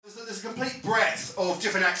a complete breadth of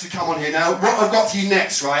different acts who come on here. Now, what I've got for you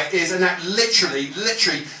next, right, is an act literally,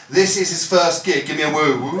 this is his first gig. Give me a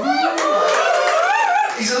woo.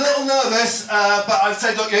 He's a little nervous, but I've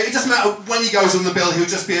said, look, it doesn't matter when he goes on the bill, he'll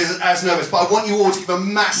just be as nervous. But I want you all to give a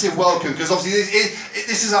massive welcome, because obviously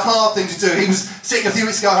this is a hard thing to do. He was sitting a few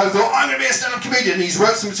weeks ago at home and thought, I'm going to be a stand-up comedian, and he's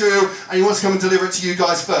wrote some material, and he wants to come and deliver it to you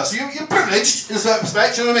guys first. So you're privileged, in a certain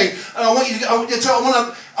respect, you know what I mean? And I want you to,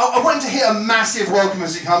 I want him to hear a massive welcome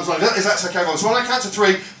as he comes on. Is that okay, everyone? So when I count to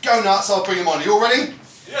 3, go nuts, I'll bring him on. Are you all ready?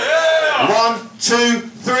 Yeah! 1, 2,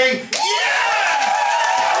 3, yeah!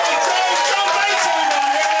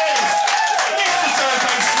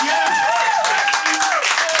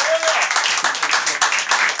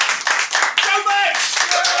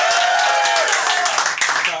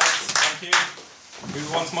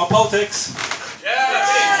 More politics.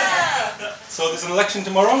 Yeah. So there's an election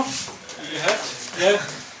tomorrow. You heard? Yeah.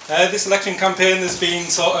 This election campaign has been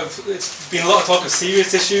it's been a lot of talk of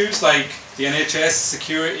serious issues like the NHS,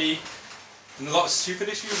 security, and a lot of stupid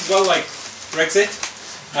issues as well, like Brexit.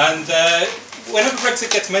 And whenever Brexit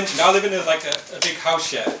gets mentioned, I live in a big house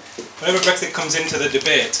share. Whenever Brexit comes into the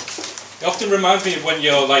debate, it often reminds me of when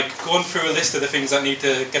you're going through a list of the things that need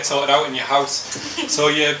to get sorted out in your house. So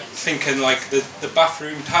you're thinking the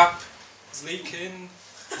bathroom tap is leaking,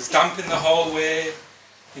 there's damp in the hallway,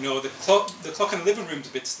 you know, the clock in the living room's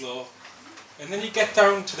a bit slow. And then you get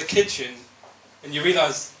down to the kitchen and you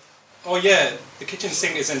realise, oh yeah, the kitchen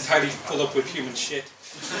sink is entirely full up with human shit.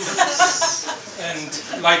 And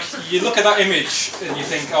you look at that image and you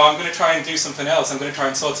think, oh, I'm going to try and do something else, I'm going to try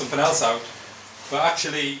and sort something else out. But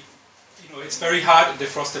actually, it's very hard to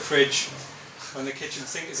defrost the fridge when the kitchen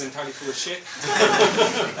sink is entirely full of shit.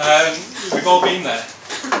 We've all been there.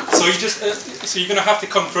 So you're going to have to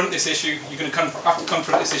confront this issue. You're going to have to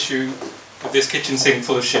confront this issue of this kitchen sink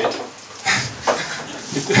full of shit.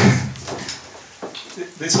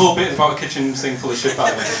 This whole bit is about a kitchen sink full of shit,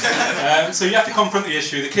 by the way. So you have to confront the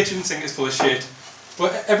issue. The kitchen sink is full of shit.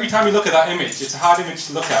 But every time you look at that image, it's a hard image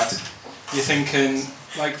to look at. You're thinking,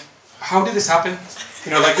 how did this happen?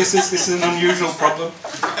 This is an unusual problem.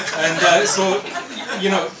 And so,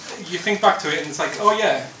 you think back to it and it's like, oh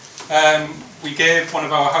yeah, we asked one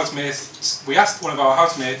of our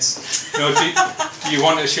housemates, do you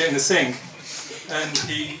want a shit in the sink? And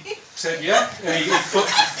he said yeah, and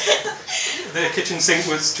the kitchen sink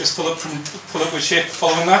was just full up with shit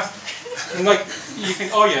following that. And you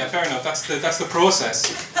think, oh yeah, fair enough, that's the process.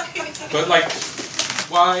 But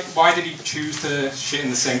why did he choose to shit in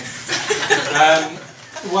the sink?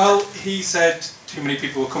 Well, he said too many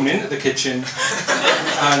people were coming into the kitchen,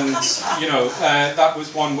 and that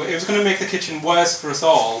was one way. It was going to make the kitchen worse for us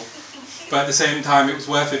all, but at the same time, it was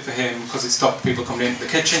worth it for him because it stopped people coming into the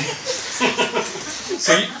kitchen.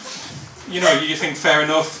 So you think fair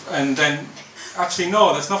enough, and then actually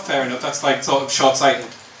no, that's not fair enough. That's sort of short-sighted.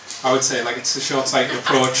 I would say it's a short-sighted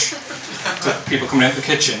approach to people coming into the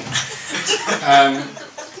kitchen.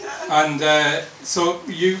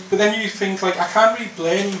 But then you think I can't really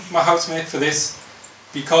blame my housemate for this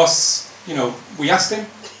because we asked him,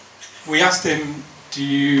 do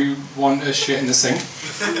you want a shit in the sink?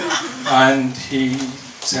 And he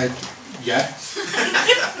said yeah.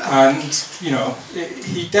 And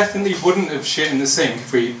he definitely wouldn't have shit in the sink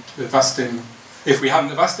if we hadn't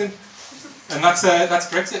have asked him. And that's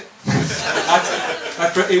Brexit.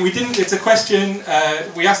 We didn't. It's a question.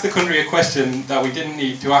 We asked the country a question that we didn't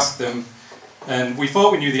need to ask them, and we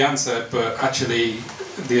thought we knew the answer, but actually,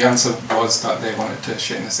 the answer was that they wanted to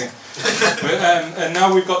shit in the sink. And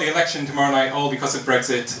now we've got the election tomorrow night, all because of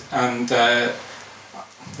Brexit. And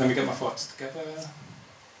let me get my thoughts together.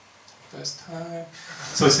 First time.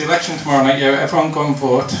 So it's the election tomorrow night. Yeah, everyone go and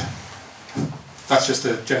vote. That's just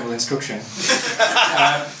a general instruction.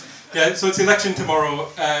 Yeah, so it's election tomorrow.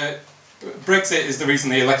 Brexit is the reason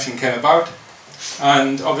the election came about,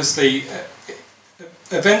 and obviously,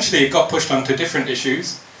 eventually it got pushed onto different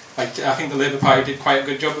issues. I think the Labour Party did quite a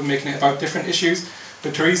good job of making it about different issues,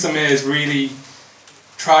 but Theresa May has really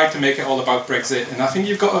tried to make it all about Brexit, and I think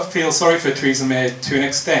you've got to feel sorry for Theresa May to an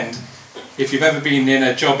extent. If you've ever been in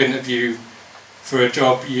a job interview for a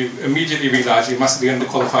job you immediately realise you're massively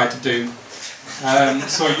underqualified to do.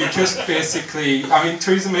 So you just basically,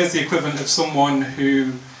 Theresa May is the equivalent of someone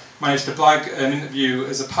who managed to blag an interview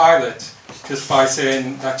as a pilot just by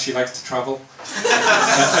saying that she likes to travel.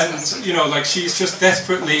 And she's just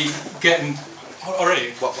desperately getting...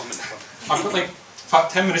 Already? What 1 minute? I've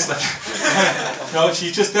got 10 minutes left. No,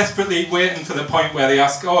 she's just desperately waiting for the point where they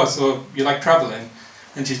ask, oh, so you like travelling?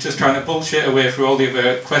 And she's just trying to bullshit her way through all the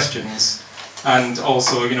other questions and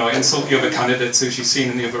also, insult the other candidates who she's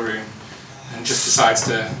seen in the other room. and just decides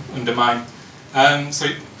to undermine. So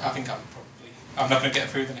I think I'm not going to get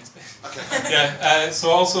through the next bit. Okay. Yeah. So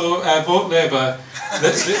also vote Labour.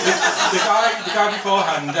 The guy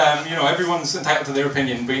beforehand. You know, everyone's entitled to their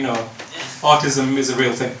opinion, but you know, autism is a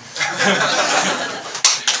real thing.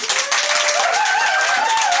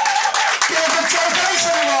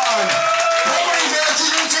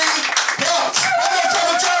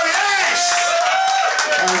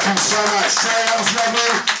 Thank you so much, Jay. That was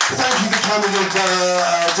lovely. Thank you for coming and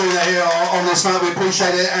doing that here on this night. We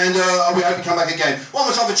appreciate it, and we hope you come back again. One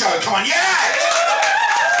more time for Joe. Come on, yeah!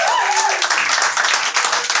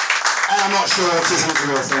 And I'm not sure autism is a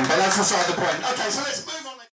real thing, but that's beside the point. Okay, so let's.